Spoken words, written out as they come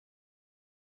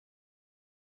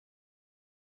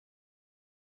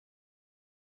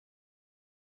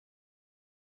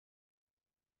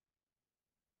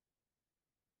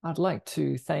I'd like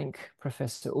to thank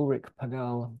Professor Ulrich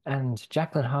Pagel and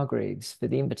Jacqueline Hargreaves for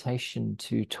the invitation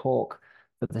to talk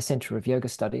for the Centre of Yoga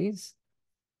Studies.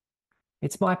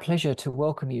 It's my pleasure to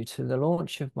welcome you to the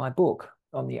launch of my book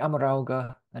on the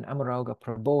Amaraugha and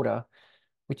Amaraughaprabodha,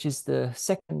 which is the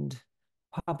second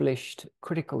published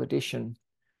critical edition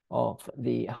of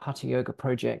the Haṭhayoga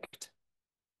project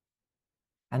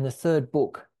and the third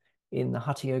book in the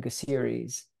Haṭhayoga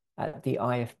series at the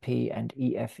IFP and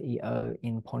EFEO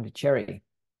in Pondicherry.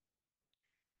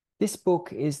 This book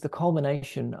is the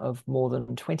culmination of more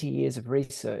than 20 years of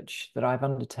research that I've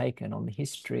undertaken on the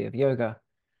history of yoga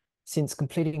since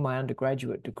completing my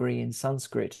undergraduate degree in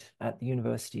Sanskrit at the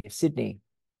University of Sydney.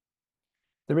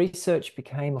 The research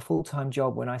became a full-time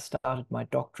job when I started my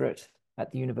doctorate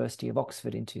at the University of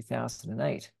Oxford in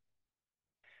 2008.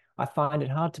 I find it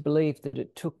hard to believe that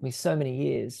it took me so many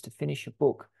years to finish a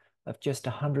book of just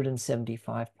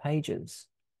 175 pages.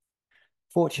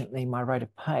 Fortunately, my rate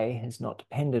of pay has not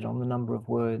depended on the number of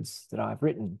words that I've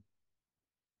written.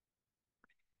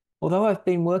 Although I've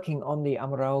been working on the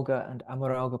Amaraugha and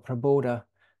Amaraughaprabodha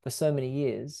for so many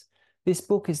years, this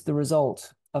book is the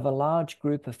result of a large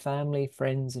group of family,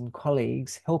 friends, and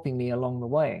colleagues helping me along the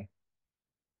way.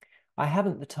 I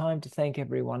haven't the time to thank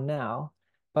everyone now,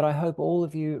 but I hope all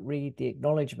of you read the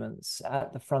acknowledgements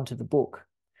at the front of the book,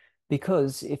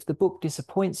 because if the book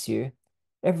disappoints you,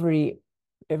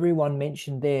 everyone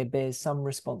mentioned there bears some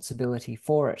responsibility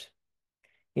for it.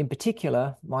 In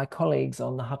particular, my colleagues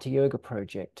on the Haṭhayoga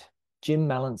project, Jim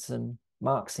Mallinson,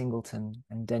 Mark Singleton,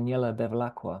 and Daniela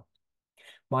Bevilacqua,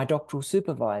 my doctoral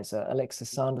supervisor, Alexis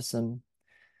Sanderson,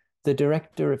 the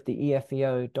director of the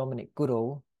EFEO, Dominic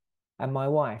Goodall, and my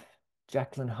wife,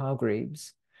 Jacqueline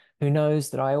Hargreaves, who knows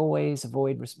that I always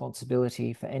avoid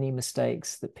responsibility for any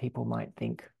mistakes that people might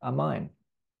think are mine.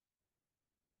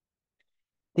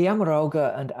 The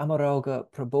Amaraugha and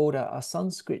Amaraughaprabodha are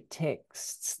Sanskrit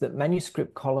texts that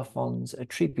manuscript colophons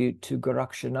attribute to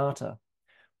Gorakṣanātha,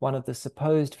 one of the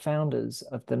supposed founders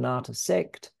of the Nāta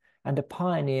sect and a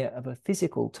pioneer of a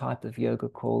physical type of yoga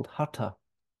called Haṭha.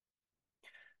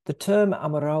 The term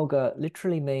Amaraugha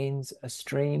literally means a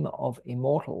stream of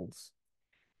immortals.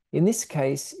 In this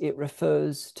case, it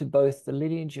refers to both the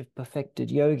lineage of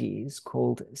perfected yogis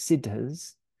called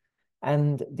siddhas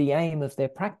and the aim of their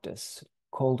practice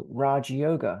called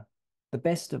Rājayoga, the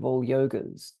best of all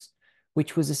yogas,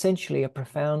 which was essentially a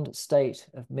profound state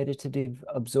of meditative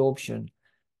absorption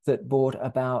that brought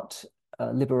about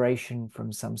liberation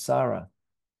from samsara.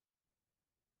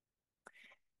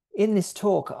 In this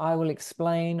talk, I will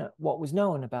explain what was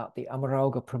known about the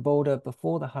Amaraughaprabodha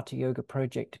before the Haṭhayoga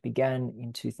project began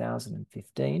in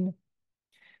 2015.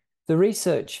 The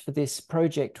research for this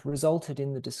project resulted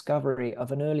in the discovery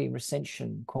of an early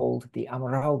recension called the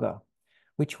Amaraugha,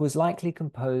 which was likely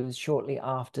composed shortly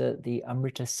after the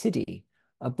Amrita Siddhi,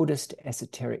 a Buddhist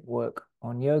esoteric work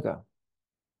on yoga.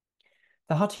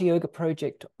 The Haṭhayoga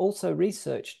project also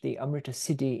researched the Amrita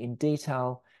Siddhi in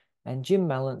detail, and Jim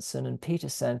Mallinson and Peter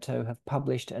Santo have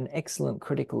published an excellent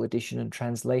critical edition and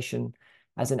translation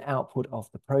as an output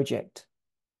of the project.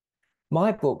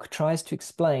 My book tries to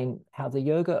explain how the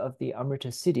yoga of the Amrita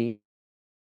Siddhi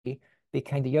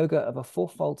became the yoga of a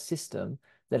fourfold system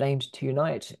that aimed to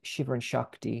unite Shiva and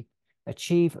Shakti,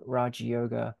 achieve Raja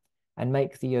Yoga, and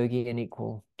make the yogi an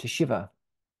equal to Shiva.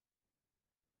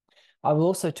 I will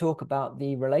also talk about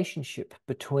the relationship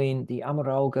between the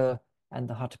Amaraugha and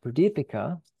the Hatha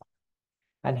Pradipika,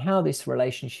 and how this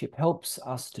relationship helps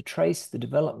us to trace the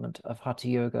development of Hatha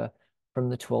Yoga from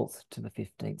the 12th to the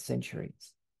 15th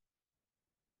centuries.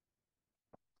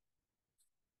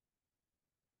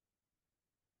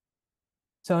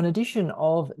 So an edition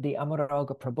of the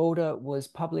Amaraughaprabodha was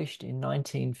published in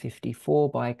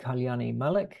 1954 by Kalyani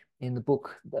Malik in the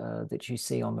book that you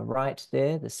see on the right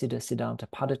there, the Siddha Siddhanta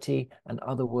Paddhati and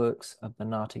Other Works of the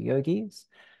Nāta Yogis.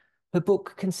 The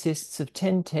book consists of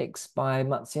 10 texts by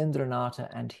Matsyendranatha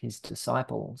and his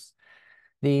disciples.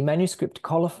 The manuscript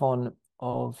colophon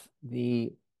of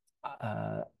the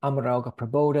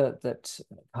Amaraughaprabodha that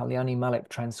Kalyani Malik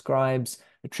transcribes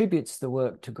attributes the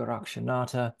work to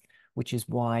Gorakṣanātha, which is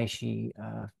why she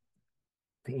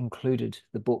included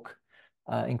the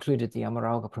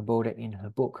Amaraughaprabodha in her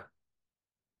book.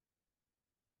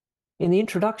 In the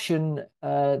introduction,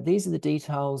 these are the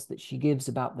details that she gives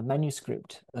about the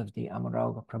manuscript of the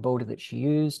Amaraughaprabodha that she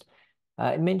used.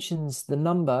 It mentions the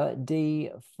number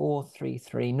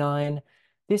D4339.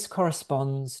 This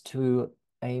corresponds to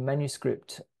a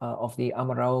manuscript of the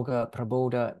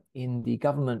Amaraughaprabodha in the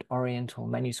Government Oriental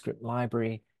Manuscript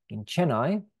Library in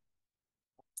Chennai.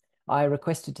 I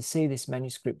requested to see this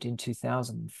manuscript in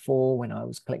 2004 when I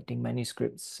was collecting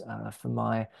manuscripts for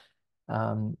my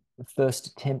first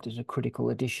attempt at a critical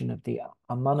edition of the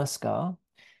Amanascar.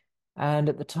 And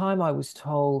at the time, I was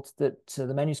told that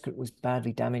the manuscript was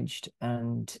badly damaged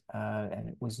and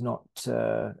it was not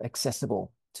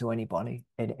accessible to anybody.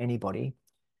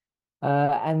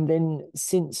 And then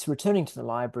since returning to the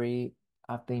library,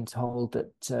 I've been told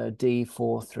that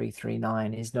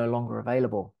D4339 is no longer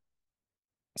available.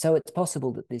 So it's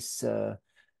possible that this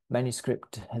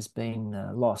manuscript has been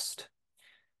lost.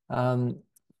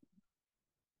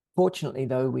 Fortunately,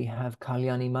 though, we have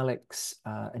Kalyani Malik's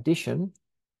edition.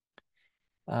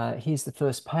 Here's the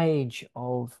first page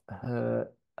of her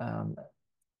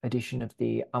edition of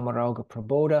the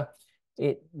Amaraughaprabodha.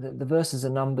 The verses are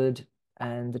numbered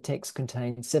and the text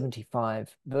contains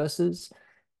 75 verses.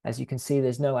 As you can see,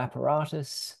 there's no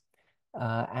apparatus,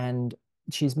 and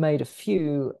she's made a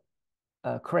few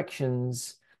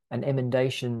corrections and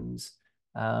emendations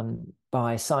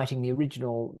by citing the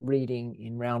original reading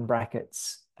in round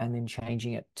brackets and then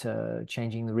changing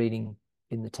the reading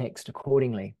in the text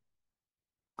accordingly.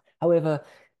 However,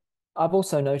 I've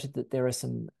also noted that there are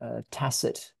some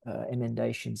tacit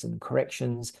emendations and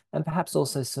corrections, and perhaps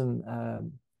also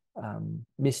some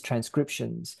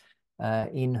mistranscriptions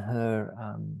in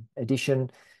her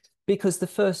edition, because the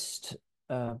first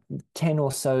 10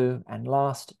 or so and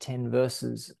last 10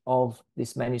 verses of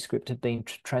this manuscript have been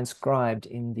transcribed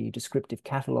in the descriptive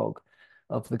catalogue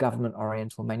of the Government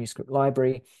Oriental Manuscript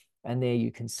Library. And there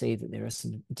you can see that there are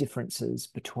some differences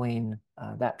between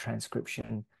that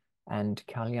transcription and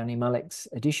Kalyani Malik's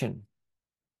edition.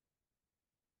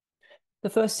 The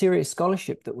first serious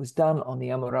scholarship that was done on the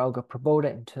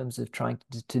Amaraughaprabodha in terms of trying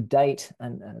to date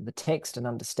and the text and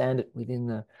understand it within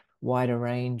the wider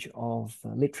range of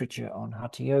literature on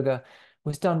Hatha Yoga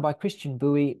was done by Christian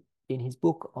Buoy in his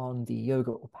book on the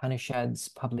Yoga Upanishads,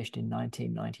 published in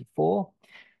 1994.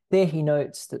 There he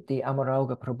notes that the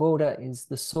Amaraughaprabodha is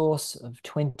the source of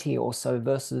 20 or so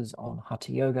verses on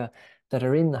Hatha Yoga that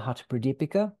are in the Hatha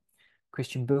Pradipika.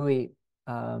 Christian Buoy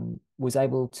was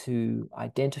able to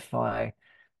identify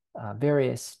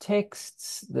various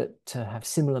texts that have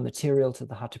similar material to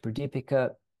the Hatha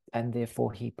Pradipika, and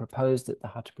therefore he proposed that the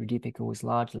Hatha Pradipika was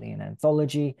largely an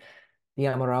anthology. The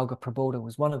Amaraughaprabodha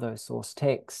was one of those source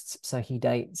texts, so he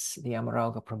dates the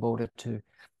Amaraughaprabodha to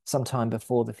sometime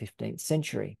before the 15th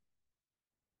century.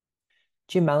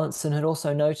 Jim Mallinson had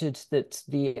also noted that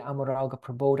the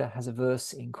Amaraughaprabodha has a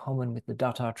verse in common with the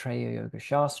Haṭhayoga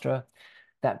Shastra,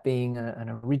 that being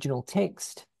an original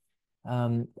text.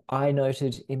 I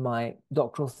noted in my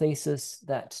doctoral thesis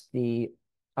that the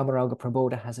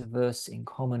Amaraughaprabodha has a verse in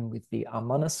common with the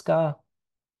Amanascar,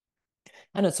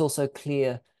 and it's also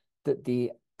clear that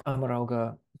the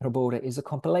Amaraughaprabodha is a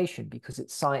compilation because it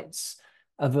cites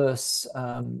a verse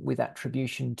with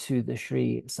attribution to the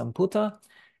Sri Samputta,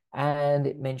 and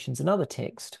it mentions another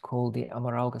text called the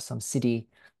Amaraugha Samsiddhi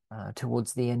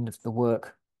towards the end of the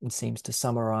work, and seems to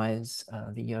summarize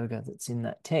the yoga that's in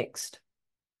that text.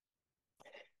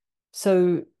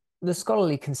 So the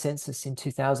scholarly consensus in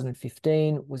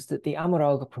 2015 was that the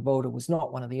Amaraughaprabodha was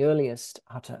not one of the earliest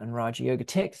Haṭha and Rājayoga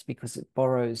texts because it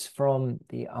borrows from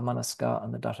the Amanascar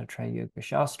and the Haṭhayoga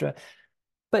Shastra,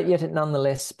 but yet it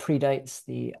nonetheless predates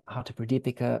the Hatha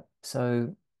Pradipika,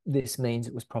 so this means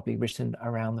it was probably written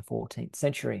around the 14th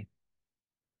century.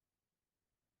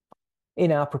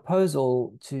 In our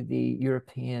proposal to the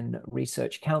European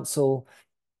Research Council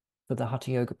for the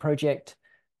Hatha Yoga project,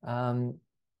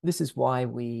 this is why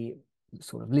we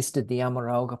sort of listed the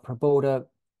Amaraughaprabodha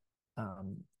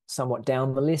somewhat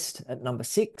down the list at number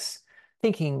 6,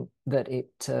 thinking that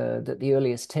that the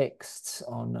earliest texts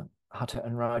on Haṭha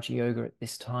and Rājayoga at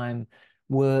this time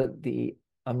were the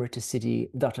Amrita Siddhi,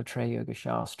 Haṭhayoga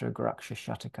Shastra, Gorakṣa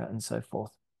Shataka, and so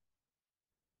forth.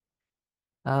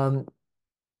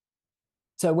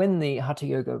 So when the Hatha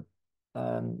Yoga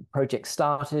project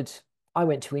started, I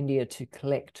went to India to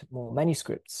collect more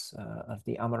manuscripts of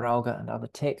the Amaraugha and other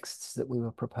texts that we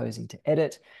were proposing to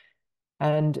edit.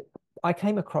 And I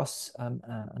came across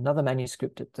another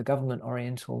manuscript at the Government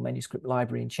Oriental Manuscript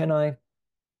Library in Chennai,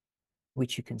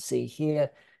 which you can see here.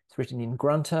 It's written in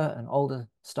Grunta, an older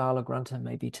style of Grunta,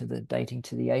 maybe dating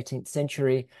to the 18th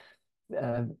century.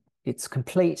 It's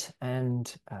complete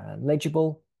and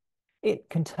legible. It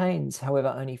contains, however,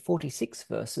 only 46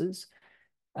 verses.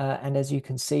 And as you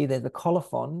can see there, the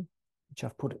colophon, which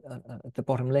I've put at the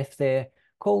bottom left there,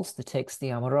 calls the text the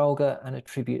Amaraugha and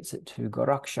attributes it to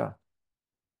Gorakṣa.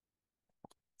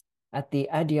 At the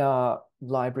Adyar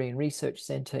Library and Research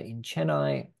Centre in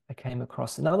Chennai, I came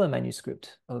across another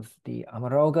manuscript of the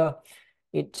Amaraugha,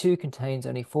 It too contains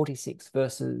only 46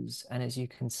 verses, and as you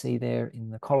can see there in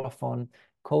the colophon,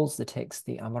 calls the text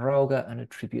the Amaraugha and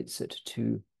attributes it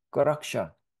to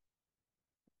Gorakṣa.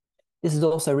 This is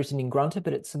also written in Grunta,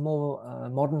 but it's a more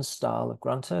modern style of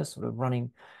Grunta, sort of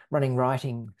running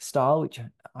writing style, which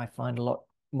I find a lot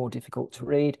more difficult to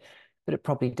read, but it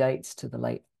probably dates to the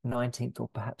late 19th or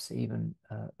perhaps even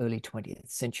early 20th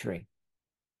century.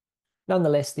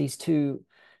 Nonetheless, these two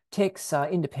texts are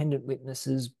independent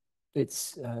witnesses.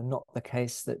 It's not the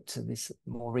case that this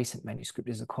more recent manuscript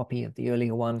is a copy of the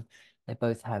earlier one. They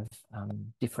both have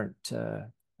different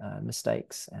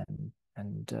mistakes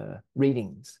and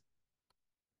readings.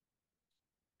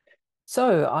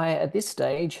 So I, at this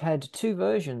stage, had two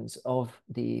versions of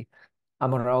the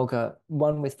Amaraugha,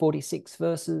 one with 46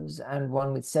 verses and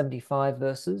one with 75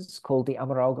 verses, called the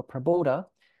Amaraughaprabodha.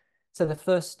 So the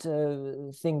first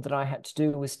thing that I had to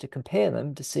do was to compare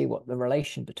them to see what the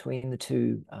relation between the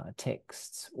two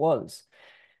texts was.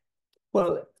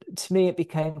 Well, to me, it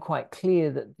became quite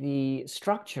clear that the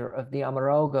structure of the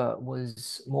Amaraugha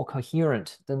was more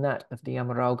coherent than that of the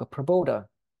Amaraughaprabodha.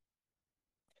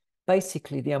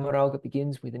 Basically, the Amaraugha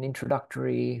begins with an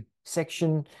introductory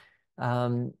section,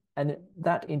 and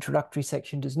that introductory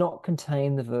section does not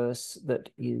contain the verse that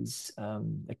is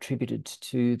attributed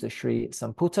to the Sri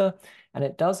Samputa, and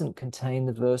it doesn't contain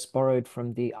the verse borrowed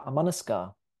from the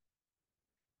Amanaskar.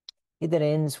 It then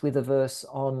ends with a verse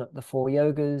on the four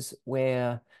yogas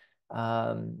where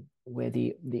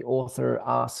the author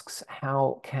asks,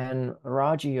 how can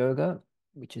Rajayoga,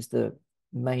 which is the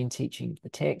main teaching of the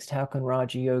text, how can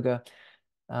Rajayoga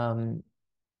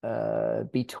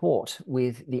be taught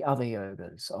with the other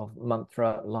yogas of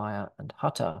mantra, laya, and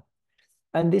hatha?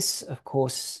 And this, of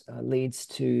course, leads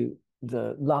to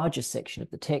the larger section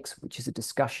of the text, which is a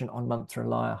discussion on mantra,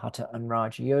 laya, hatha, and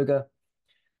Rajayoga.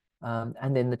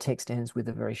 And then the text ends with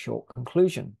a very short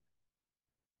conclusion.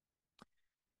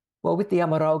 Well, with the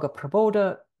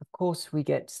Amaraughaprabodha, of course, we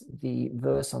get the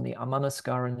verse on the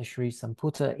Amanaskara and the Sri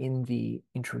Samputa in the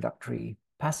introductory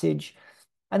passage.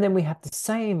 And then we have the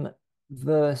same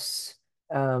verse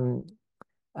here,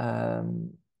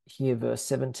 verse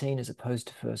 17, as opposed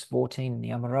to verse 14 in the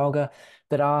Amaraugha,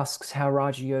 that asks how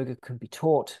Raja Yoga can be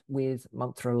taught with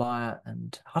mantra, laya,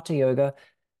 and Hatha Yoga.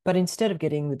 But instead of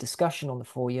getting the discussion on the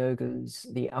four yogas,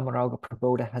 the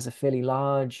Amaraughaprabodha has a fairly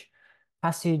large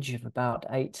passage of about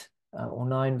 8 or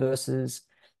 9 verses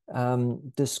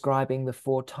describing the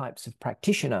 4 types of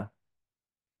practitioner.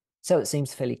 So it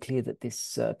seems fairly clear that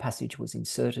this passage was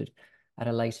inserted at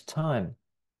a later time.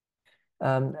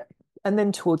 And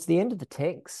then towards the end of the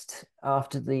text,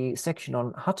 after the section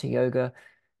on Hatha Yoga,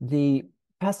 the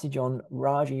passage on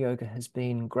Raja Yoga has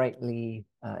been greatly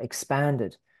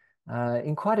expanded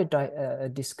in quite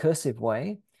a discursive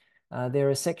way. There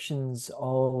are sections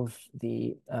of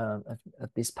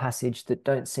this passage that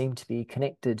don't seem to be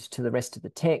connected to the rest of the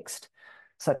text,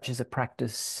 such as a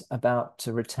practice about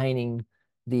retaining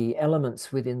the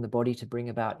elements within the body to bring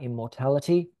about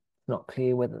immortality. Not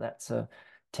clear whether that's a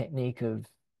technique of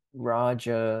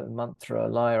Raja, Mantra,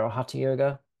 Laya, or Hatha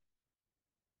Yoga.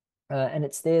 And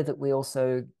it's there that we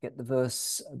also get the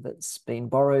verse that's been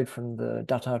borrowed from the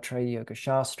Dattatreya Yoga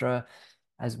Shastra,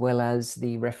 as well as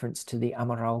the reference to the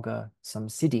Amaraugha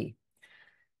Samsiddhi.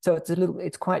 So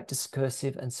it's quite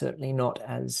discursive and certainly not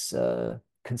as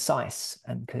concise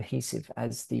and cohesive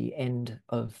as the end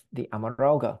of the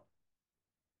Amaraugha.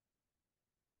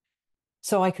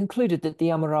 So I concluded that the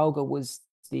Amaraugha was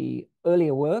the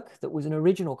earlier work that was an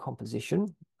original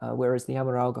composition, whereas the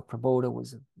Amaraughaprabodha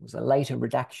was a later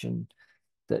redaction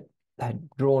that had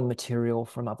drawn material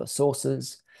from other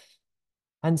sources.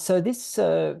 And so this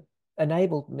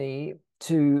enabled me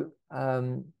to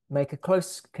make a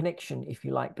close connection, if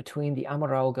you like, between the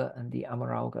Amaraugha and the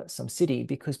Amaraugha Samsiddhi,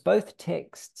 because both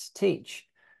texts teach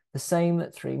the same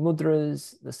 3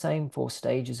 mudras, the same 4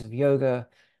 stages of yoga,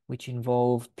 which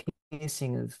involve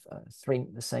piercing of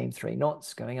the same 3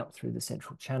 knots going up through the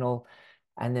central channel,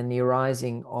 and then the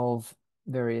arising of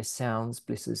various sounds,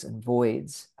 blisses, and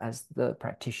voids as the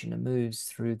practitioner moves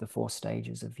through the 4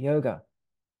 stages of yoga.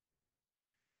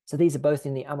 So these are both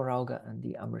in the Amaraugha and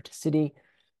the Amritasiddhi.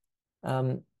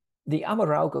 The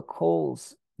Amaraugha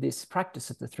calls this practice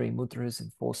of the 3 mudras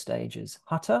and 4 stages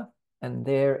Hatha, and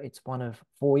there it's one of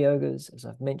 4 yogas, as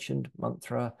I've mentioned,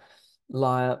 mantra,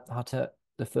 laya, hatha,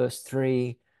 the first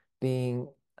 3 being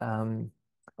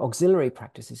auxiliary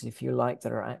practices, if you like,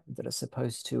 that are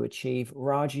supposed to achieve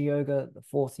Raja Yoga, the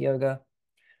 4th yoga.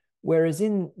 Whereas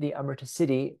in the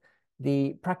Amritasiddhi,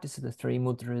 the practice of the 3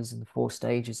 mudras and the 4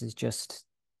 stages is just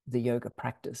the yoga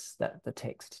practice that the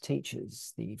text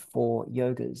teaches. The 4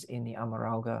 yogas in the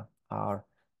Amaraugha are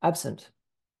absent.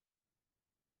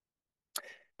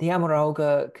 The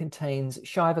Amaraugha contains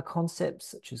Śaiva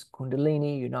concepts such as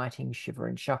kuṇḍalinī, uniting Shiva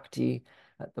and Shakti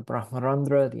at the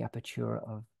Brahmarandhra, the aperture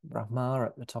of Brahma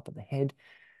at the top of the head,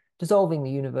 dissolving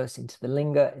the universe into the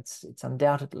linga. It's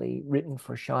undoubtedly written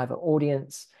for a Śaiva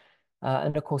audience.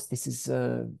 And of course, this is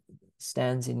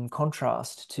stands in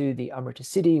contrast to the Amrita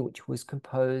Siddhi, which was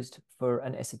composed for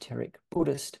an esoteric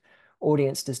Buddhist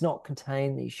audience, does not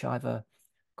contain these Śaiva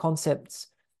concepts.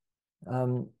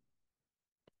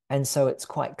 And so it's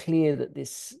quite clear that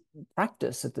this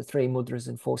practice of the 3 mudras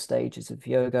and 4 stages of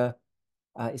yoga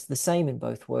is the same in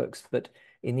both works, but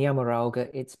in the Amaraugha,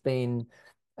 it's been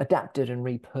adapted and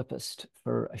repurposed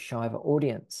for a Śaiva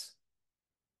audience.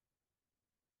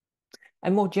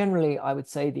 And more generally, I would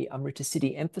say the Amrita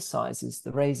Siddhi emphasizes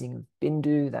the raising of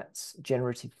bindu, that's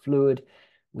generative fluid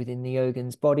within the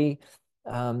yogin's body,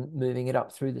 moving it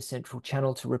up through the central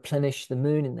channel to replenish the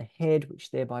moon in the head,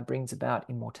 which thereby brings about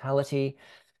immortality.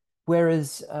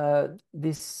 Whereas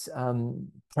this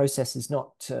process is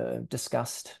not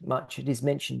discussed much. It is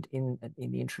mentioned in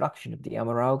the introduction of the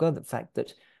Amaraugha, the fact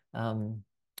that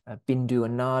bindu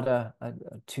and nada are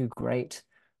 2 great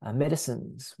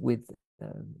medicines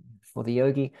for the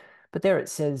yogi. But there it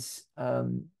says,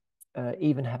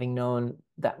 even having known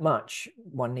that much,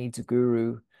 one needs a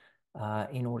guru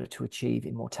in order to achieve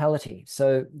immortality.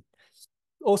 So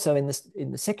also in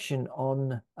the section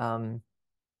on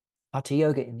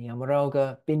Haṭhayoga in the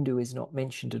Amaraugha, bindu is not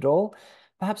mentioned at all.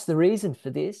 Perhaps the reason for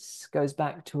this goes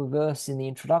back to a verse in the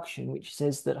introduction, which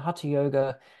says that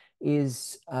Haṭhayoga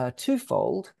is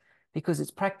twofold, because its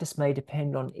practice may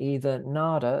depend on either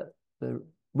nada, the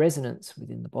resonance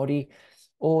within the body,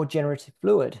 or generative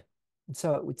fluid. And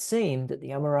so it would seem that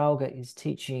the Amaraugha is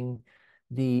teaching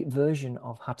the version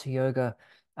of Haṭhayoga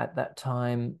at that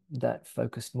time that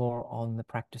focused more on the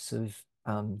practice of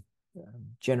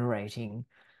generating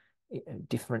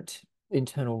different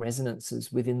internal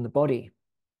resonances within the body.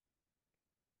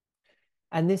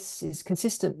 And this is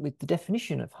consistent with the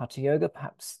definition of Haṭhayoga,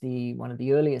 perhaps one of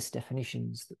the earliest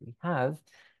definitions that we have,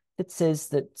 that says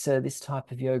that this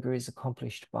type of yoga is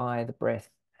accomplished by the breath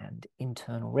and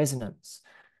internal resonance,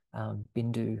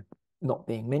 bindu not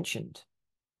being mentioned.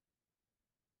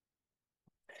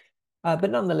 But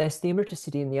nonetheless, the Amrita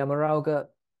Siddhi and the Amaraugha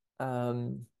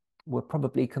were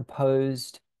probably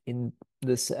composed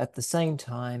at the same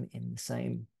time in the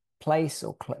same place,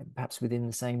 or perhaps within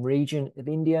the same region of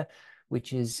India,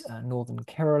 which is northern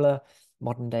Kerala,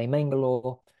 modern-day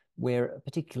Mangalore, where a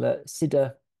particular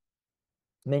Siddha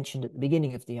mentioned at the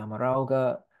beginning of the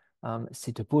Amaraugha,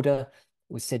 Siddha Buddha,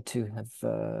 was said to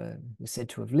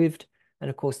have lived. And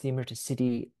of course, the Amrita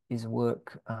Siddhi is a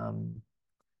work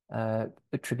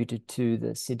attributed to the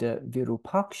Siddha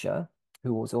Virupaksha,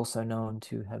 who was also known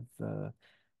to have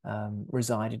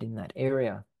resided in that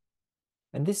area.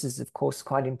 And this is, of course,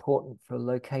 quite important for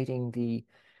locating the,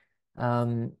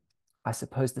 I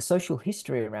suppose, the social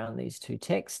history around these 2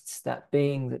 texts, that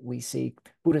being that we see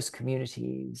Buddhist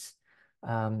communities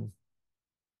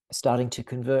starting to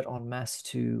convert en masse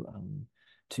to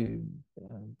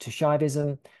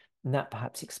Shaivism, and that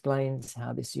perhaps explains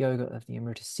how this yoga of the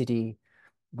Amrita Siddhi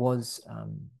was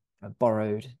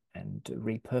borrowed and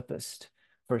repurposed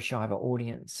for a Śaiva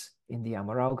audience in the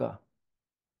Amaraugha.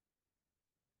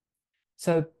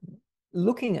 So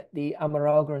looking at the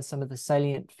Amaraugha and some of the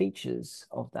salient features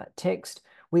of that text,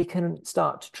 we can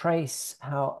start to trace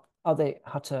how other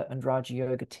Haṭha and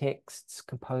Rājayoga texts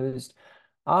composed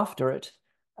after it,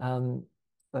 in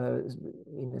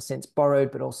a sense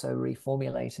borrowed but also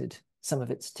reformulated some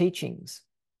of its teachings.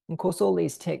 And of course, all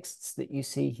these texts that you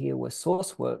see here were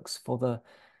source works for the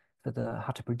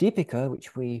Haṭha Pradipika,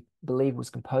 which we believe was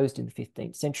composed in the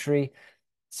 15th century.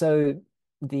 So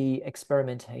the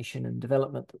experimentation and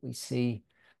development that we see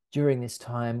during this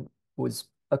time was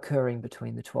occurring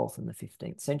between the 12th and the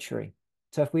 15th century.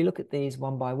 So if we look at these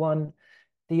one by one,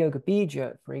 the Yoga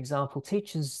Bija, for example,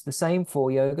 teaches the same 4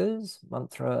 yogas,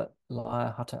 mantra,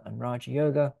 laya, Haṭha and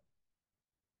Rājayoga.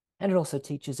 And it also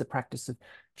teaches a practice of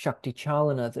Shakti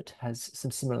Chalana that has some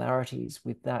similarities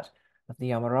with that of the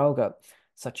Amaraugha,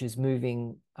 such as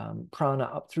moving prana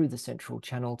up through the central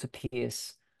channel to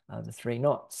pierce the 3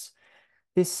 knots.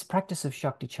 This practice of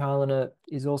Shakti Chalana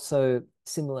is also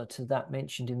similar to that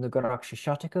mentioned in the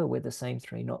Gorakṣanātha, where the same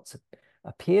 3 knots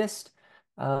are pierced.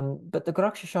 But the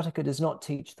Gorakṣanātha does not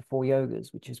teach the 4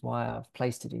 yogas, which is why I've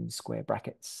placed it in square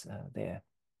brackets there.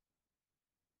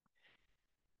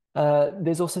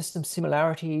 There's also some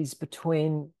similarities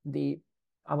between the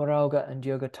Amaraugha and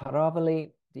Yoga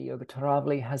Taravali. The Yoga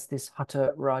Taravali has this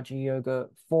Haṭha Rājayoga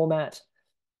format,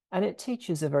 and it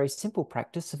teaches a very simple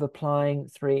practice of applying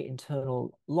 3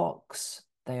 internal locks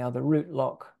They are the root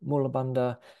lock, Mula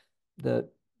Bandha, the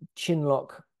chin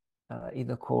lock,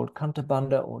 either called Kanta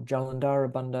Bandha or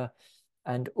Jalandhara Bandha,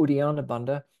 and Uddiyana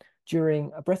Bandha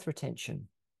during a breath retention.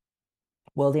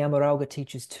 Well, the Amaraugha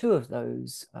teaches two of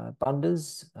those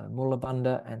bandhas, Mula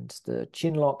Bandha and the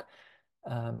chin lock,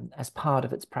 as part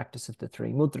of its practice of the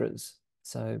three mudras.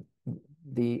 So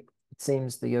it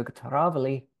seems the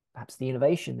Yogacaravali, perhaps the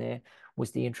innovation there,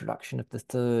 was the introduction of the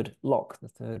third lock, the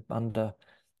third bandha,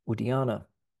 Uddiyana.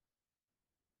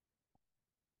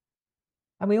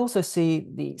 And we also see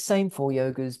the same four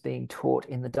yogas being taught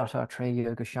in the Dattatreya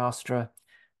Yoga Shastra,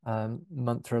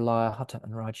 Mantra Laya, Haṭha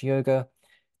and Rājayoga,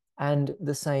 and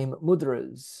the same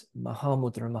mudras,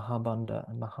 Mahamudra, Mahabandha,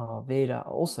 and Mahaveda,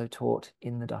 are also taught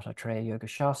in the Dattatreya Yoga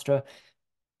Shastra.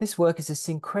 This work is a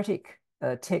syncretic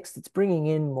text that's bringing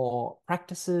in more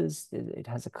practices. It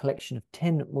has a collection of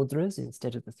 10 mudras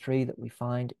instead of the 3 that we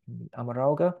find in the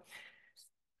Amaraugha.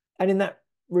 And in that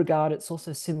regard, it's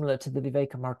also similar to the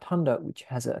Viveka Martanda, which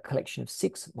has a collection of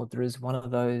 6 mudras, one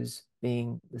of those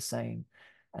being the same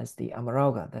as the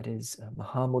Amaraugha, that is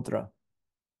Mahamudra.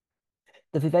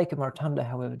 The Viveka Martanda,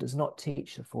 however, does not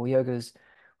teach the 4 yogas,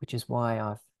 which is why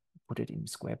I've put it in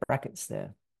square brackets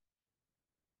there.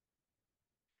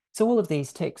 So all of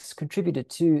these texts contributed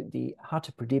to the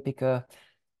Haṭha Pradipika,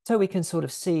 so we can sort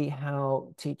of see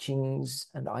how teachings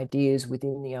and ideas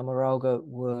within the Amaraugha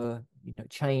were,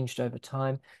 changed over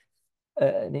time.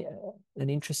 An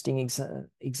interesting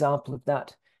example of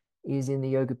that is in the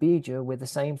Yoga Bija, where the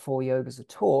same 4 yogas are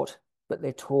taught, but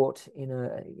they're taught in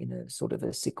a sort of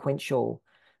a sequential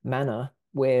manner,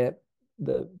 where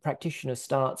the practitioner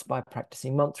starts by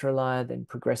practicing mantra laya, then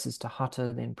progresses to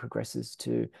hatha, then progresses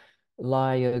to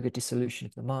laya yoga, dissolution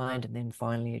of the mind, and then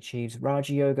finally achieves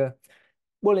Raja Yoga.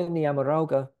 Well, in the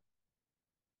Amaraugha,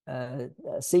 a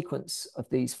sequence of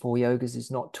these 4 yogas is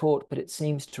not taught, but it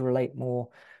seems to relate more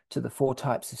to the 4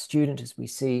 types of student, as we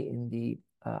see in the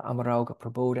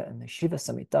Amaraughaprabodha and the Shiva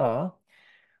Samhita,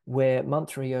 where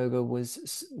mantra yoga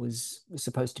was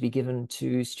supposed to be given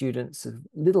to students of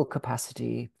little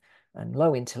capacity and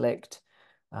low intellect.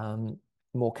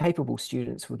 More capable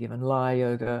students were given laya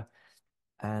yoga,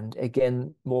 and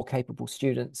again, more capable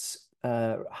students,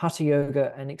 Hatha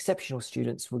yoga, and exceptional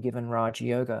students were given Raja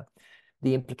yoga.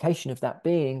 The implication of that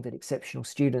being that exceptional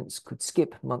students could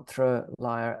skip mantra,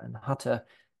 laya, and hatha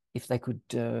if they could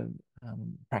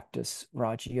practice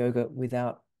Raja yoga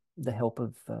without the help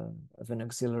of an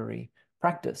auxiliary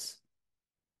practice.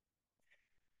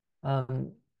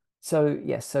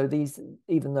 So these,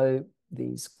 even though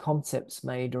these concepts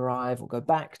may derive or go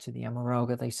back to the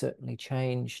Amaraugha, they certainly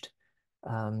changed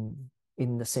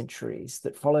in the centuries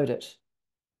that followed it.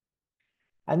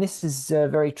 And this is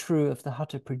very true of the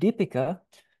Haṭha Pradipika,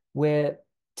 where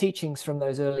teachings from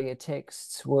those earlier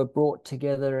texts were brought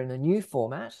together in a new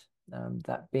format,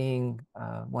 that being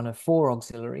one of 4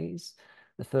 auxiliaries,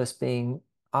 the first being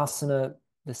asana,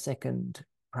 the second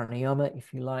pranayama,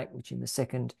 if you like, which in the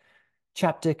second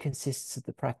chapter consists of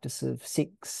the practice of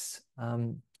 6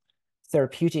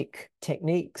 therapeutic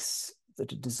techniques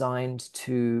that are designed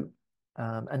to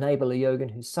enable a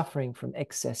yogin who's suffering from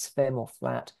excess phlegm or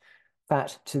fat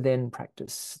to then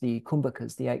practice the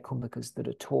kumbhakas, the 8 kumbhakas that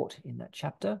are taught in that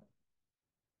chapter.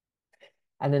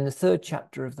 And then the third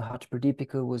chapter of the Haṭha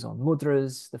Pradipika was on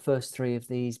mudras, the first 3 of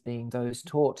these being those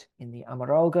taught in the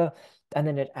Amaraugha, and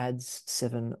then it adds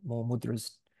 7 more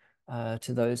mudras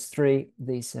to those 3,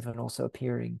 these 7 also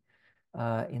appearing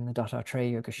in the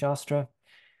Dattatreya Yoga Shastra.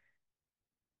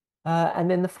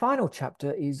 And then the final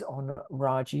chapter is on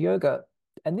Raja Yoga,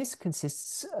 and this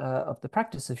consists of the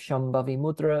practice of Shambhavi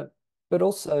Mudra, but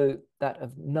also that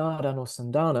of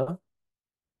Nādanusandhana,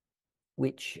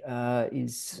 which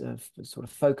is sort of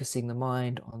focusing the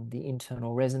mind on the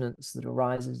internal resonance that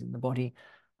arises in the body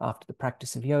after the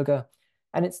practice of yoga.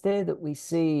 And it's there that we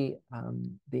see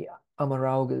the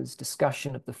Amaraugha's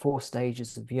discussion of the 4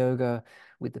 stages of yoga,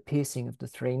 with the piercing of the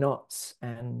 3 knots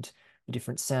and the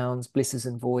different sounds, blisses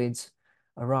and voids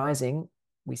arising.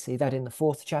 We see that in the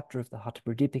 4th chapter of the Haṭha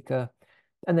Pradipika,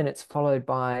 and then it's followed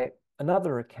by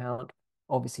another account,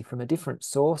 obviously from a different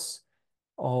source,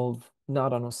 of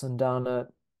Nādanusandhana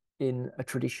in a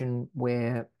tradition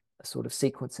where a sort of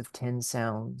sequence of 10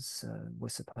 sounds were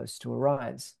supposed to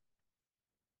arise.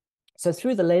 So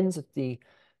through the lens of the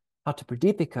Haṭha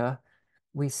Pradipika,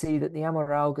 we see that the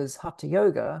Amaraugha's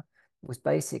Haṭhayoga was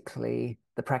basically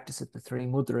the practice of the 3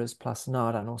 mudras plus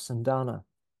Nādanusandhana.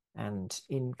 And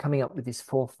in coming up with this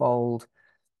 4-fold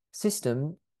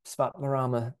system,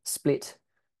 Svatmarama split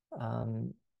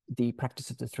the practice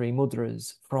of the 3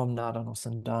 mudras from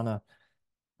Nādanusandhana,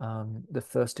 the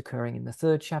first occurring in the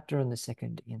 3rd chapter and the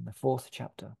second in the 4th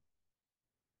chapter.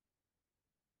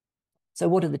 So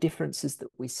what are the differences that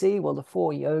we see? Well, the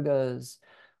four yogas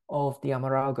of the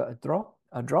Amaraugha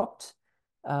are dropped.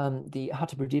 The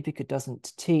Hatha Pradipika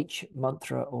doesn't teach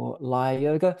mantra or laya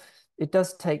yoga. It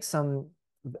does take some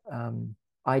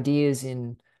ideas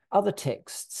in other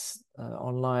texts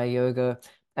on laya yoga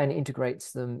and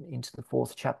integrates them into the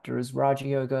fourth chapter as Raja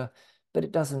Yoga, but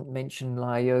it doesn't mention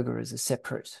laya yoga as a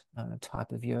separate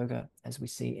type of yoga as we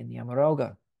see in the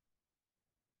Amaraugha.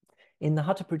 In the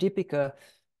Hatha Pradipika,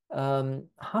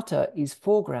 Hatha is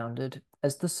foregrounded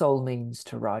as the sole means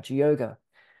to Raja Yoga.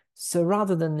 So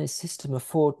rather than this system of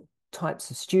four types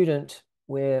of student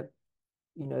where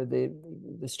the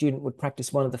student would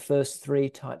practice one of the first three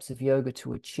types of yoga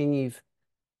to achieve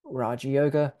Raja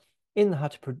Yoga, in the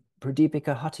Hatha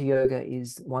Pradipika, Hatha Yoga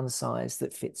is one size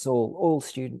that fits all. All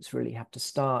students really have to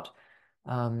start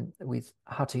with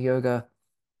Hatha Yoga,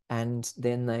 and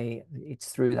then it's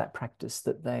through that practice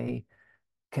that they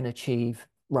can achieve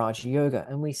Raja Yoga.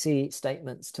 And we see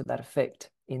statements to that effect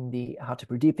in the Hatha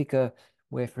Pradipika,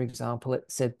 where, for example, it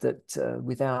said that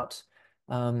without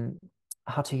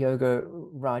Hatha Yoga,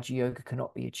 Raja Yoga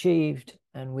cannot be achieved,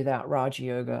 and without Raja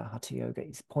Yoga, Hatha Yoga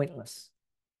is pointless.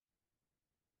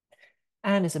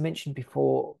 And as I mentioned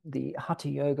before, the Hatha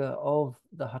Yoga of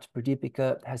the Hatha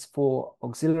Pradipika has four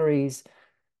auxiliaries,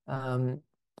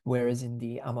 whereas in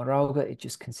the Amaraugha, it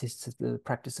just consists of the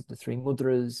practice of the three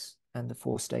mudras and the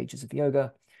four stages of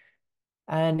yoga.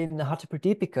 And in the Hatha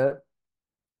Pradipika,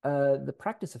 the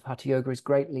practice of Hatha Yoga is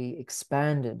greatly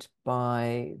expanded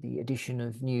by the addition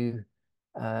of new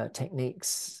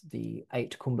techniques, the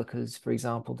 8 kumbhakas, for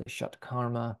example, the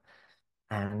Shatkarma,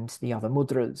 and the other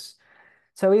mudras.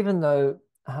 So even though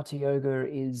Hatha Yoga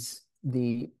is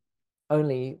the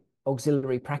only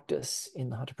auxiliary practice in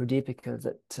the Hatha Pradipika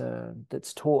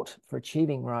that's taught for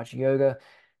achieving Raja Yoga,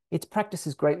 its practice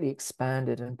is greatly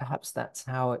expanded, and perhaps that's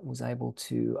how it was able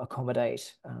to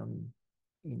accommodate,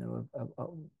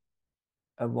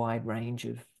 a wide range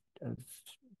of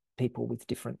people with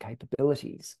different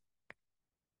capabilities.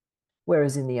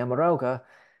 Whereas in the Amaraugha,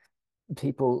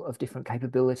 people of different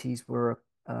capabilities were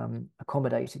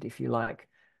accommodated, if you like,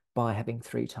 by having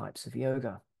 3 types of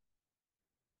yoga.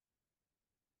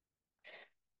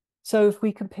 So if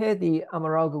we compare the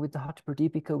Amaraugha with the Hatha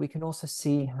Pradipika, we can also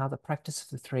see how the practice of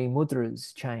the 3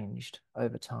 mudras changed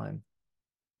over time.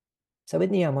 So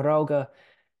in the Amaraugha,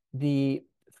 the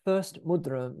first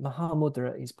mudra,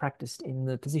 Mahamudra, is practiced in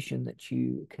the position that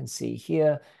you can see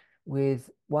here, with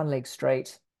one leg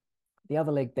straight, the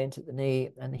other leg bent at the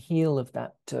knee, and the heel of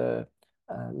that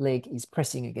leg is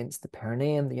pressing against the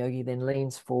perineum. The yogi then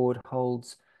leans forward,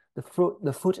 holds the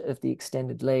foot of the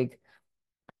extended leg,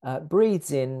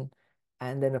 breathes in,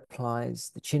 and then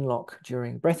applies the chin lock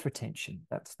during breath retention.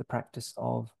 That's the practice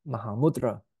of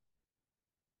Mahamudra.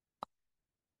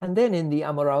 And then in the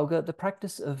Amaraugha, the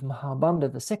practice of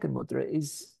Mahabandha, the second mudra,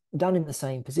 is done in the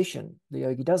same position. The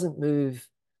yogi doesn't move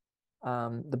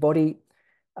the body,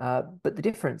 but the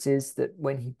difference is that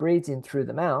when he breathes in through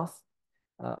the mouth,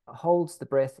 holds the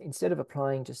breath, instead of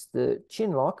applying just the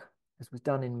chin lock, as was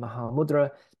done in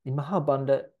Mahamudra, in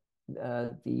Mahabandha,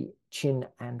 the chin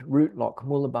and root lock,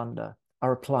 Mulabandha,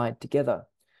 are applied together.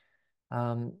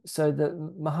 So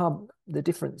the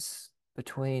difference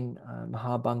between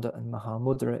Mahabandha and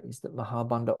Mahamudra is that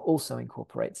Mahabandha also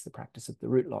incorporates the practice of the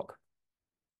root lock.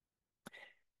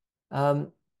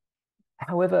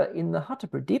 However, in the Hatha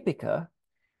Pradipika,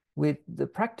 with the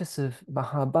practice of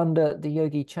Mahabandha, the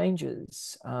yogi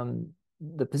changes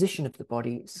the position of the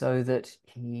body so that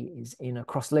he is in a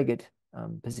cross-legged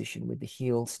position with the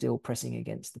heel still pressing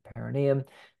against the perineum,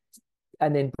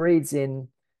 and then breathes in.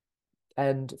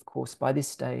 And of course, by this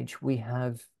stage, we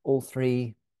have all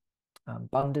 3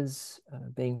 bandhas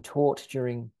being taught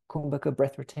during kumbhaka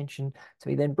breath retention. So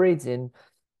he then breathes in,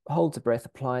 holds the breath,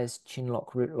 applies chin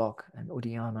lock, root lock, and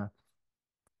Uddiyana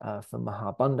for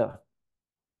Mahabandha.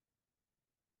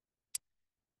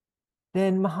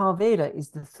 Then Mahaveda is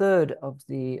the third of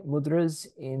the mudras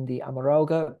in the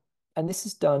Amaraugha, and this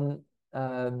is done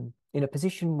in a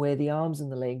position where the arms and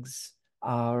the legs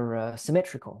are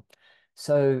symmetrical.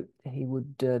 So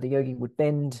the yogi would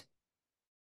bend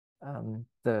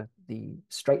the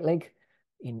straight leg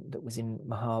that was in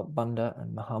Mahabandha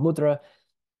and Mahamudra,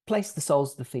 place the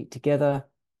soles of the feet together,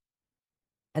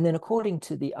 and then according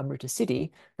to the Amrita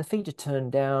Siddhi, the feet are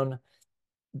turned down.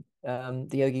 The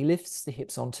yogi lifts the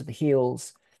hips onto the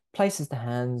heels, places the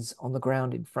hands on the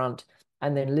ground in front,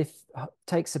 and then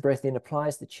takes a breath in,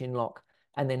 applies the chin lock,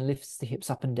 and then lifts the hips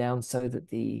up and down so that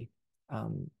the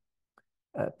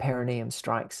perineum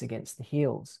strikes against the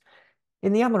heels.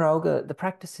 In the Amaraugha, the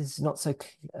practice is not so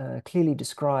clearly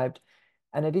described,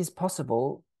 and it is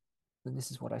possible and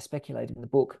this is what I speculate in the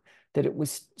book, that it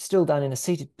was still done in a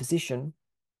seated position,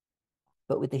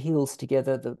 but with the heels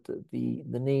together, the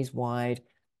knees wide,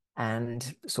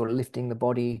 and sort of lifting the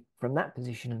body from that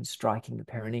position and striking the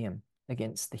perineum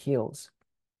against the heels.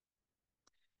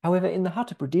 However, in the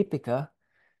Hatha Pradipika,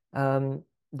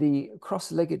 the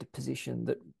cross-legged position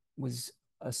that was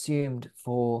assumed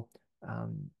for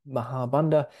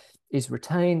Mahabandha is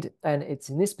retained, and it's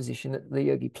in this position that the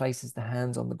yogi places the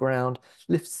hands on the ground,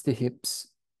 lifts the hips,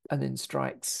 and then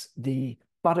strikes the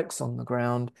buttocks on the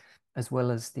ground, as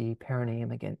well as the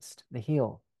perineum against the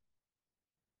heel.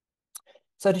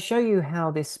 So to show you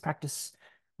how this practice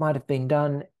might have been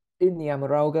done in the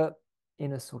Amaraugha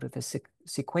in a sort of a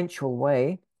sequential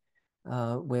way,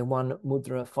 where one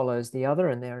mudra follows the other,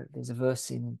 and there's a verse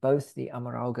in both the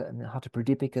Amaraugha and the Hatha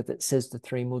Pradipika that says the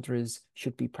three mudras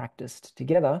should be practiced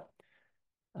together.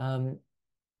 I've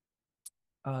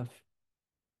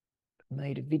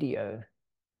made a video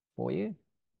for you.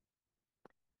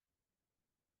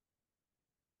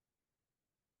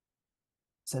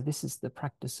 So this is the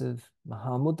practice of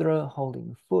Mahamudra, holding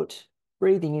the foot,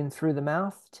 breathing in through the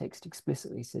mouth. Text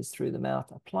explicitly says through the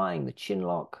mouth, applying the chin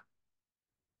lock,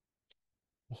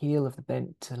 heel of the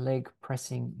bent leg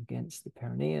pressing against the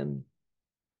perineum,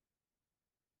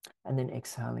 and then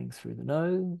exhaling through the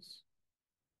nose.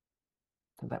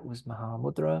 So that was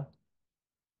Mahamudra.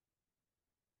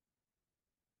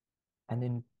 And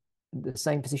then the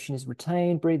same position is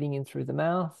retained, breathing in through the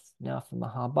mouth. Now for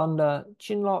Mahabandha,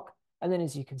 chin lock. And then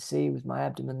as you can see with my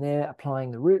abdomen there,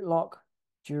 applying the root lock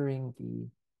during the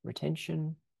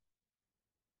retention.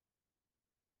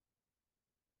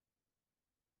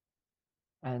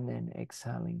 And then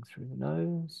exhaling through the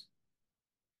nose.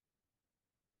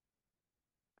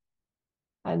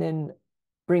 And then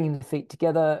bringing the feet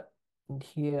together. And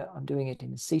here I'm doing it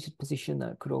in a seated position.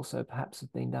 That could also perhaps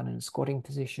have been done in a squatting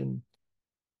position.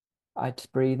 I'd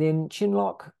breathe in, chin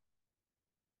lock,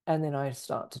 and then I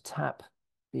start to tap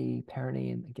the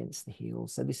perineum against the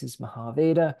heels. So this is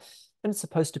Mahaveda, and it's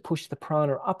supposed to push the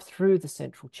prana up through the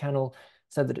central channel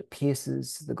so that it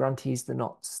pierces the granthis, the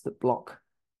knots that block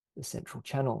the central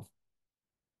channel.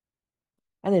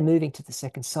 And then moving to the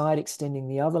second side, extending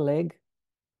the other leg,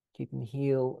 keeping the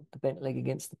heel, the bent leg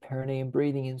against the perineum,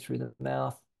 breathing in through the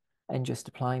mouth, and just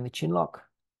applying the chin lock.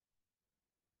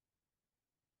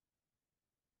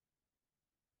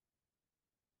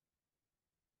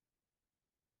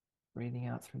 Breathing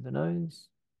out through the nose.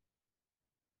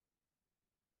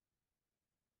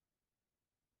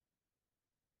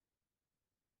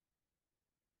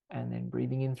 And then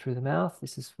breathing in through the mouth.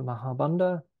 This is for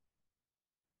Mahabandha.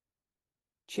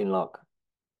 Chin lock,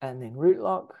 and then root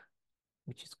lock,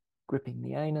 which is gripping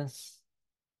the anus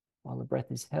while the breath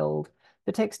is held.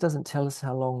 The text doesn't tell us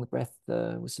how long the breath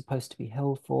was supposed to be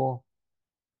held for.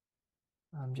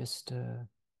 I'm just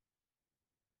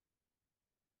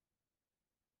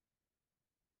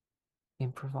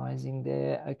improvising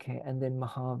there. Okay, and then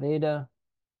Mahaveda,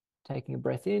 taking a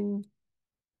breath in,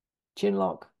 chin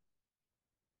lock,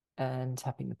 and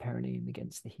tapping the perineum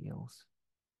against the heels.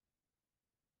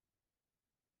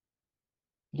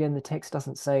 Again, the text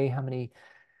doesn't say how many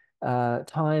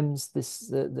times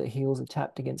the heels are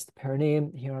tapped against the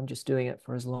perineum. Here I'm just doing it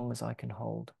for as long as I can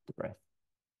hold the breath.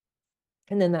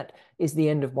 And then that is the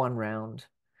end of one round.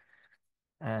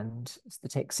 And as the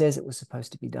text says, it was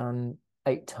supposed to be done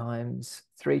 8 times,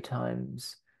 3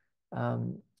 times,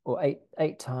 or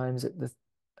eight times at the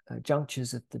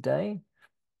junctures of the day.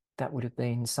 That would have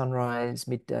been sunrise,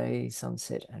 midday,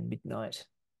 sunset, and midnight.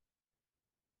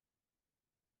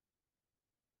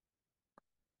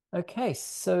 Okay,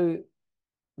 so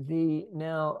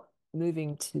now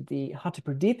moving to the Hatha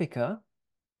Pradipika.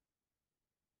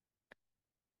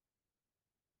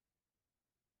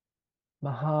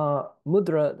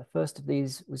 Mahamudra, the first of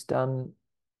these, was done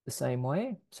the same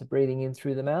way. So breathing in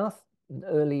through the mouth. And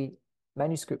early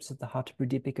manuscripts of the Hatha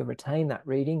Pradipika retain that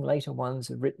reading. Later ones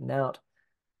have written out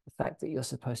the fact that you're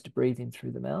supposed to breathe in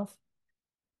through the mouth.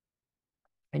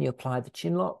 And you apply the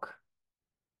chin lock.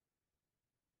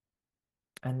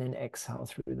 And then exhale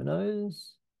through the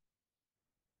nose.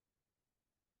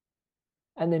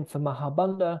 And then for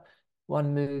Mahabandha,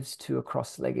 one moves to a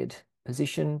cross-legged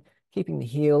position, keeping the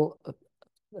heel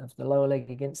of the lower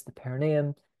leg against the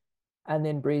perineum, and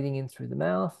then breathing in through the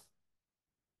mouth.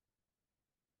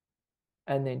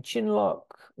 And then chin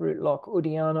lock, root lock,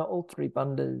 Uddiyana, all 3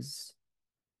 bandhas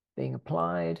being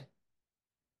applied.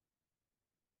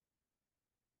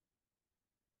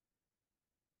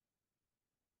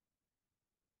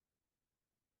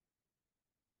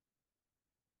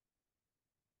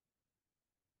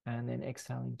 And then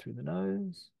exhaling through the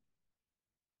nose.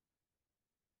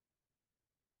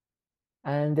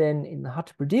 And then in the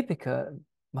Hatha Pradipika,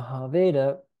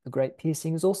 Mahaveda, the great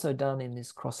piercing, is also done in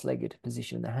this cross-legged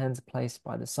position. The hands are placed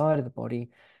by the side of the body.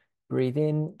 Breathe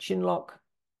in, chin lock,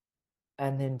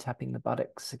 and then tapping the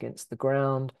buttocks against the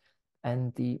ground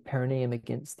and the perineum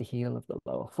against the heel of the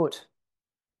lower foot.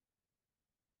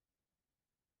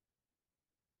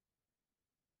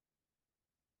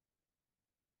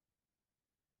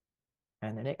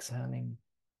 And then exhaling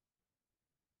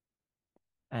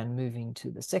and moving to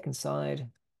the second side,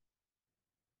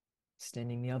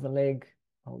 extending the other leg,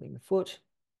 holding the foot,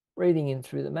 breathing in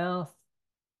through the mouth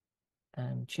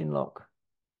and chin lock,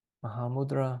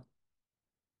 Mahamudra.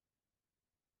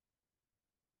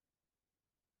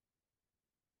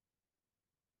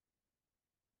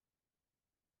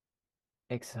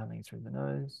 Exhaling through the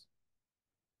nose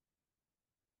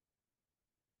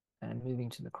and moving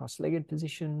to the cross-legged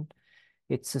position.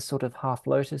 It's a sort of half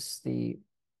lotus. The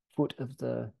foot of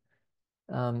the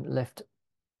left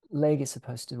leg is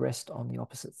supposed to rest on the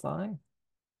opposite thigh.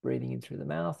 Breathing in through the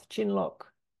mouth, chin lock,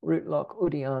 root lock,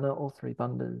 Uddiyana, all three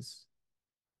bandhas.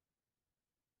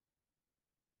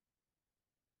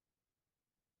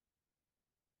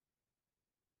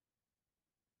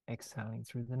 Exhaling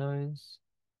through the nose.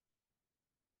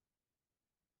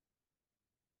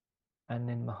 And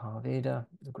then Mahaveda,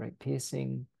 the great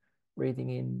piercing, breathing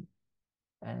in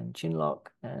and chin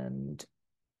lock and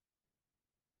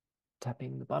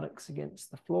tapping the buttocks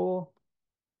against the floor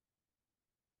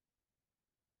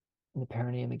and the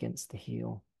perineum against the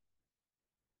heel.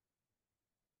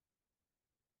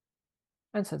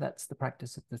 And so that's the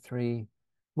practice of the three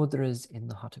mudras in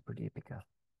the Hatha Pradipika.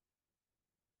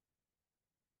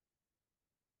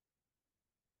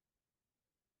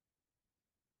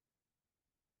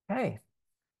 Okay.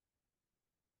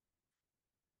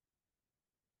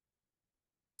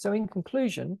 So in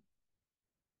conclusion,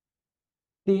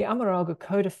 the Amaraugha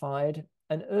codified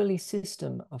an early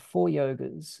system of 4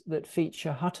 yogas that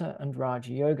feature Haṭha and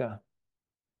Rājayoga,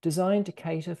 designed to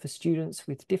cater for students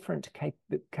with different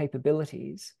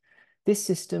capabilities. This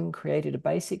system created a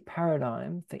basic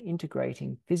paradigm for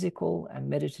integrating physical and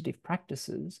meditative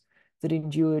practices that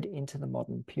endured into the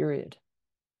modern period.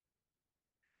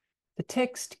 The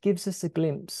text gives us a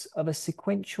glimpse of a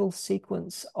sequential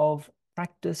sequence of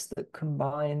practice that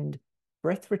combined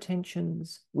breath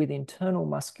retentions with internal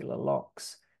muscular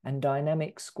locks and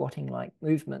dynamic squatting-like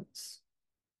movements.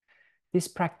 This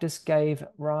practice gave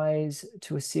rise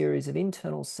to a series of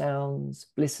internal sounds,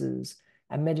 blisses,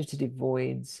 and meditative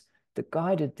voids that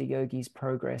guided the yogi's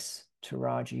progress to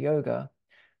Raja Yoga,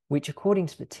 which, according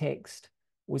to the text,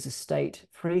 was a state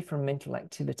free from mental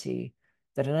activity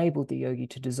that enabled the yogi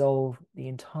to dissolve the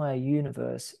entire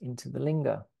universe into the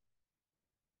linga.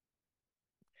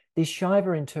 This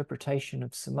Śaiva interpretation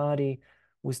of samadhi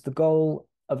was the goal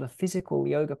of a physical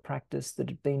yoga practice that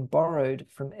had been borrowed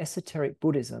from esoteric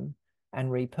Buddhism and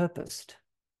repurposed.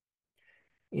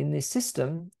 In this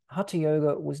system, Hatha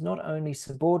Yoga was not only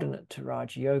subordinate to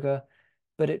Raja Yoga,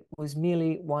 but it was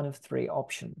merely one of 3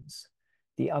 options,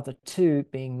 the other 2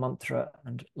 being mantra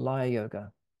and laya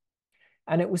yoga.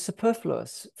 And it was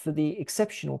superfluous for the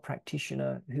exceptional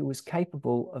practitioner who was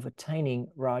capable of attaining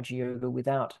Raja Yoga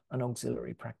without an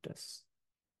auxiliary practice.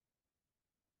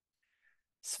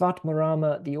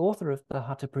 Svatmarama, the author of the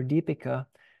Hatha Pradipika,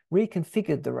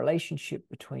 reconfigured the relationship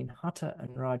between Hatha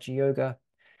and Raja Yoga.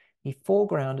 He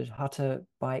foregrounded Hatha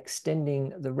by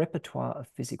extending the repertoire of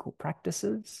physical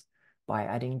practices, by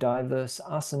adding diverse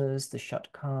asanas, the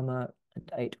Shatkama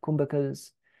and 8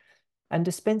 kumbhakas, and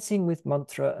dispensing with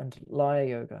mantra and laya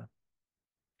yoga.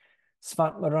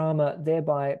 Svatmarama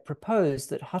thereby proposed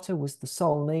that Hatha was the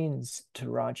sole means to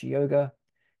Raja Yoga,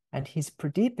 and his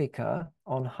Pradipika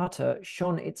on Hatha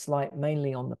shone its light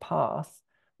mainly on the path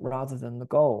rather than the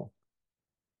goal.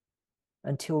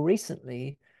 Until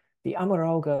recently, the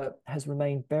Amaraugha has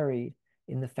remained buried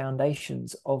in the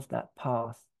foundations of that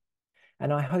path.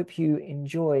 And I hope you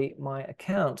enjoy my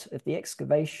account of the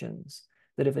excavations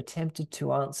that have attempted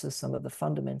to answer some of the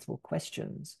fundamental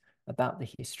questions about the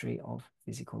history of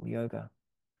physical yoga.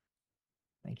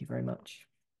 Thank you very much.